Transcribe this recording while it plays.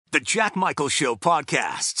The Jack Michael Show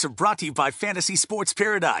podcasts are brought to you by Fantasy Sports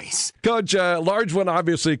Paradise. Coach, large one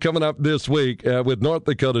obviously coming up this week with North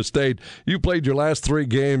Dakota State. You played your last 3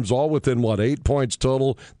 games, all within, 8 points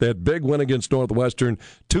total. That big win against Northwestern,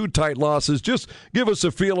 2 tight losses. Just give us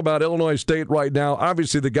a feel about Illinois State right now.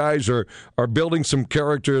 Obviously, the guys are building some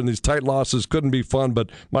character, and these tight losses couldn't be fun, but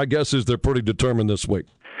my guess is they're pretty determined this week.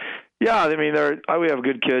 Yeah, I mean, we have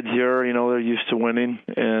good kids here. You know, they're used to winning,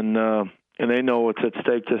 and they know what's at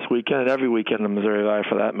stake this weekend and every weekend in Missouri Valley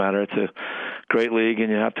for that matter. It's a great league, and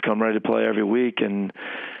you have to come ready to play every week. And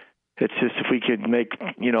it's just if we could make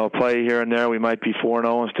a play here and there, we might be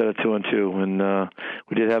 4-0 instead of 2-2. And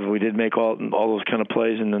we did make all those kind of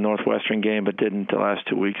plays in the Northwestern game, but didn't the last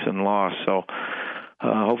 2 weeks and lost. So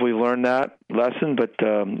hopefully we learned that lesson. But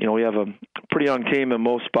we have a pretty young team in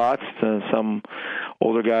most spots, some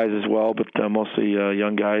older guys as well, but mostly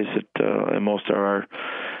young guys that and most of our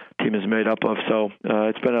team is made up of. So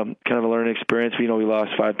it's been a kind of a learning experience. We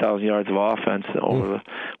lost 5,000 yards of offense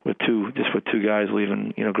with two guys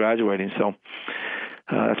leaving, graduating. So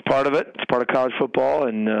that's part of it. It's part of college football,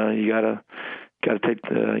 and you gotta take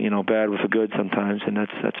the bad with the good sometimes, and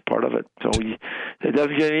that's part of it. So it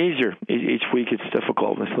doesn't get any easier. Each week it's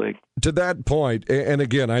difficult in this league. To that point, and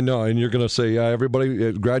again, I know, and you're going to say,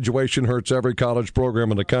 everybody, graduation hurts every college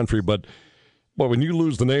program in the country, but when you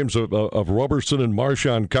lose the names of Roberson and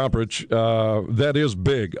Marshawn Comprich, that is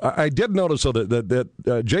big. I did notice, though,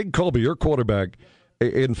 that Jake Colby, your quarterback,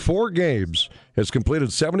 in 4 games has completed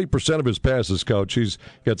 70% of his passes, Coach. He's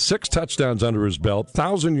got 6 touchdowns under his belt,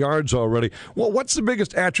 1,000 yards already. Well, what's the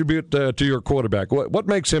biggest attribute to your quarterback? What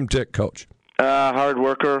makes him tick, Coach? Hard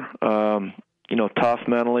worker, tough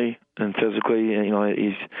mentally and physically.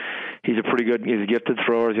 He's a gifted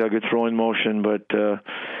thrower. He's got a good throwing motion, but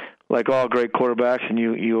like all great quarterbacks, and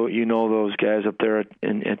you know those guys up there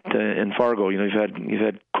in Fargo. You've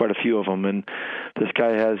had quite a few of them, and this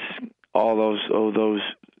guy has all those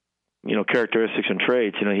characteristics and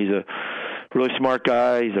traits. He's a really smart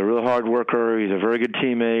guy. He's a real hard worker. He's a very good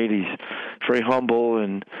teammate. He's very humble,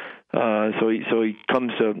 and so he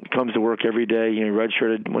comes to work every day. He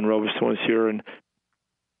redshirted when Roberson was here, and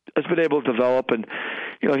has been able to develop. And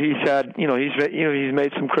he's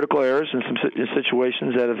made some critical errors in some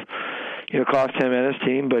situations that have cost him and his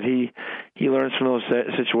team, but he learns from those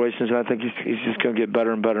situations, and I think he's just going to get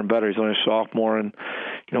better and better and better. He's only a sophomore, and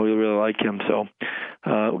we really like him. So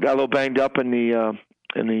got a little banged up in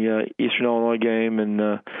the Eastern Illinois game,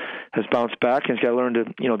 and has bounced back, and he's got to learn to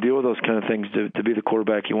deal with those kind of things to be the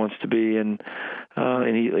quarterback he wants to be, and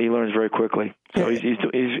he learns very quickly. So he's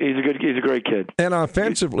a great kid. And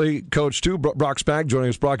offensively, Coach, too, Brock Spag joining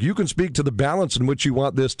us. Brock, you can speak to the balance in which you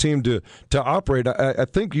want this team to operate. I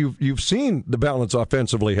think you've seen the balance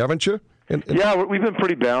offensively, haven't you? Yeah, we've been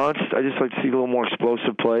pretty balanced. I just like to see a little more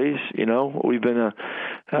explosive plays. We've been,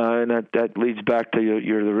 and that leads back to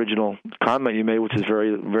your original comment you made, which is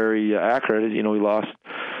very, very accurate. We lost,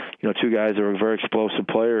 2 guys that were very explosive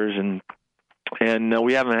players, and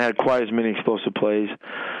we haven't had quite as many explosive plays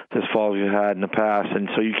this fall as we've had in the past, and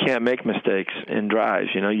so you can't make mistakes in drives.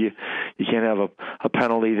 You can't have a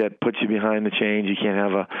penalty that puts you behind the chains. You can't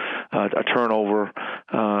have a turnover,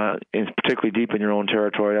 and particularly deep in your own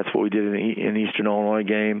territory. That's what we did in the Eastern Illinois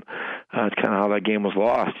game. It's kind of how that game was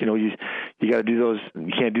lost. You got to do those.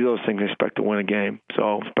 You can't do those things and expect to win a game.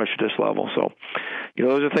 So especially this level. So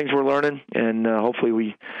those are things we're learning, and hopefully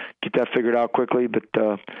we get that figured out quickly. But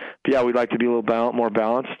yeah, we'd like to be a little more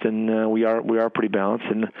balanced, and we are pretty balanced.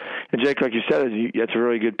 And Jake, like you said, that's a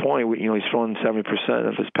really good point. He's throwing 70%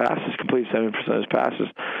 of his passes, complete 70% of his passes,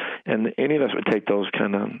 and any of us would take those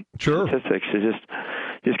kind of statistics. You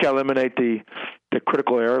just got to eliminate the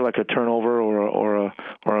critical error, like a turnover or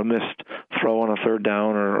a missed throw on a third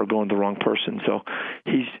down or going to the wrong person. So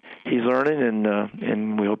he's learning,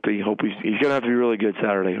 and we hope he's going to have to be really good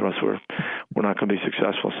Saturday, or else we're not going to be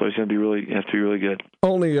successful. So he's going to have to be really good.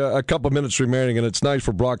 Only a couple minutes remaining, and it's nice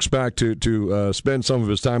for Brock Spag to spend some of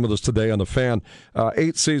his time with us today on the Fan.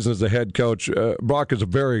 8 seasons as a head coach. Brock is a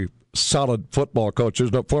very solid football coach.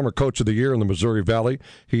 He's a former coach of the year in the Missouri Valley.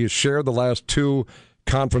 He has shared the last 2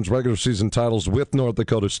 conference regular season titles with North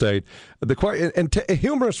Dakota State.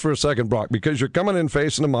 Humorous for a second, Brock, because you're coming in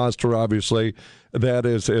facing a monster, obviously, that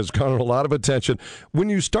has garnered a lot of attention. When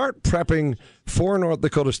you start prepping for North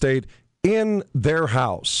Dakota State in their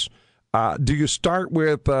house, do you start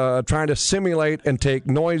with trying to simulate and take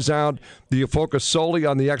noise out? Do you focus solely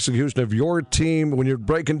on the execution of your team? When you're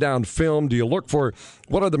breaking down film, do you look for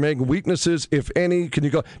what are the main weaknesses, if any? Can you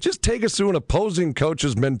go just take us through an opposing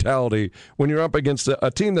coach's mentality when you're up against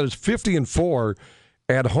a team that is 50-4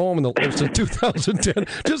 at home since 2010.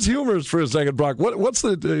 Just humorous for a second, Brock. What's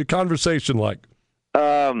the conversation like?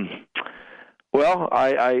 Well,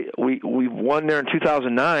 we won there in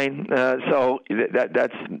 2009, so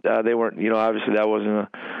that's they weren't, obviously that wasn't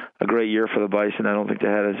a great year for the Bison. I don't think they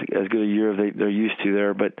had as good a year as they're used to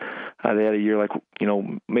there, but they had a year like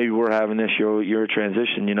maybe we're having this year of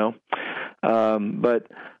transition, but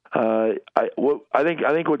I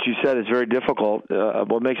think what you said is very difficult.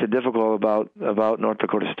 What makes it difficult about North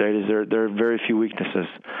Dakota State is there are very few weaknesses,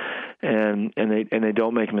 and they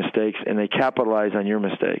don't make mistakes, and they capitalize on your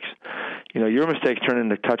mistakes. Your mistakes turn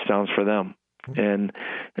into touchdowns for them, and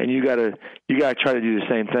you gotta try to do the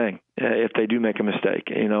same thing if they do make a mistake,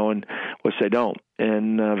 and which they don't,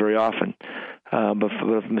 and very often. But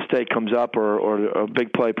if a mistake comes up or a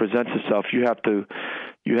big play presents itself, you have to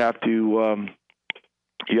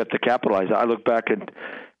capitalize. I look back in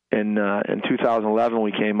 2011,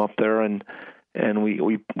 we came up there and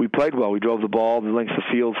we played well. We drove the ball the length of the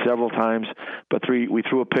field several times, but we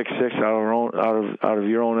threw a pick six out of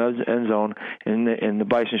your own end zone, and the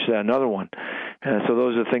Bison should have another one. And so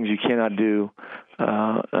those are the things you cannot do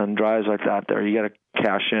on drives like that. There, you got to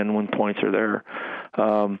cash in when points are there.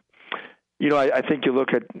 I think you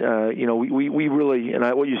look at we really, and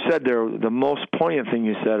what you said there, the most poignant thing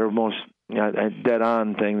you said, or most dead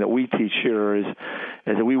on thing that we teach here is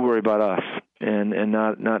that we worry about us and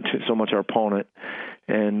not so much our opponent,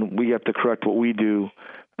 and we have to correct what we do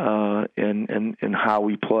and how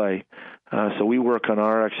we play. So we work on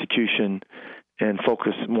our execution and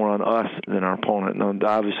focus more on us than our opponent. Now,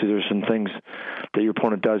 obviously, there's some things that your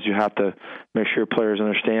opponent does you have to make sure players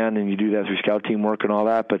understand, and you do that through scout team work and all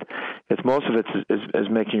that. But most of it is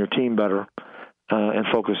making your team better. And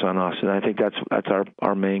focus on us, and I think that's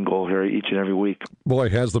our main goal here each and every week. Boy,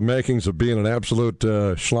 has the makings of being an absolute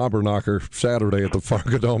slobber knocker Saturday at the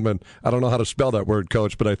Fargo Dome, and I don't know how to spell that word,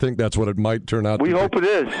 Coach, but I think that's what it might turn out. We hope it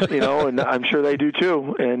is, and I'm sure they do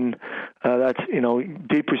too. And that's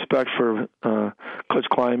deep respect for Coach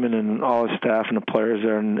Kleiman and all his staff and the players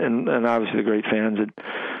there, and obviously the great fans that.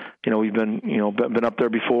 We've been up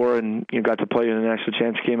there before, and got to play in the national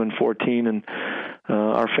championship game in 2014, and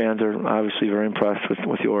our fans are obviously very impressed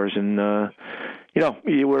with yours. And we're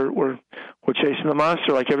chasing the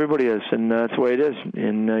monster like everybody is, and that's the way it is.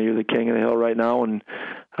 And you're the king of the hill right now, and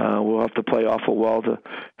we'll have to play awful well to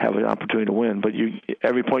have an opportunity to win. But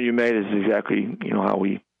every point you made is exactly how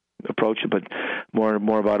we approach it, but more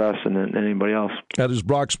about us than anybody else. That is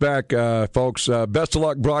Brock Spack, folks. Best of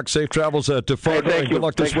luck, Brock. Safe travels to Fargo. Hey, thank you. Good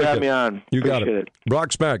luck this weekend. Thanks for having me on. You got it. Brock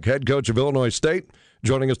Spack, head coach of Illinois State,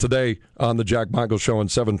 joining us today on the Jack Michael Show on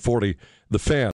 740 The Fan.